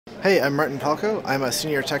Hey, I'm Martin Palko. I'm a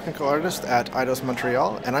senior technical artist at Eidos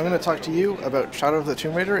Montreal, and I'm going to talk to you about Shadow of the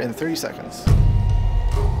Tomb Raider in 30 seconds.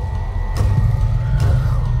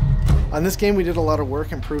 On this game, we did a lot of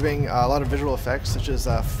work improving a lot of visual effects, such as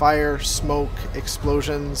fire, smoke,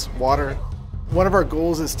 explosions, water. One of our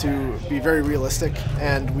goals is to be very realistic,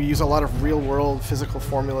 and we use a lot of real-world physical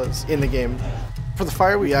formulas in the game. For the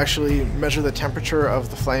fire, we actually measure the temperature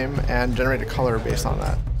of the flame and generate a color based on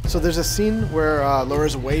that. So there's a scene where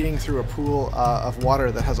Laura's wading through a pool of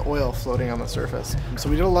water that has oil floating on the surface. So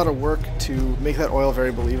we did a lot of work to make that oil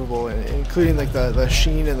very believable, including like the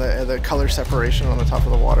sheen and the color separation on the top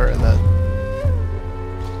of the water and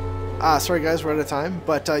sorry guys, we're out of time,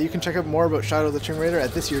 but you can check out more about Shadow of the Tomb Raider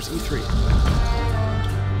at this year's E3.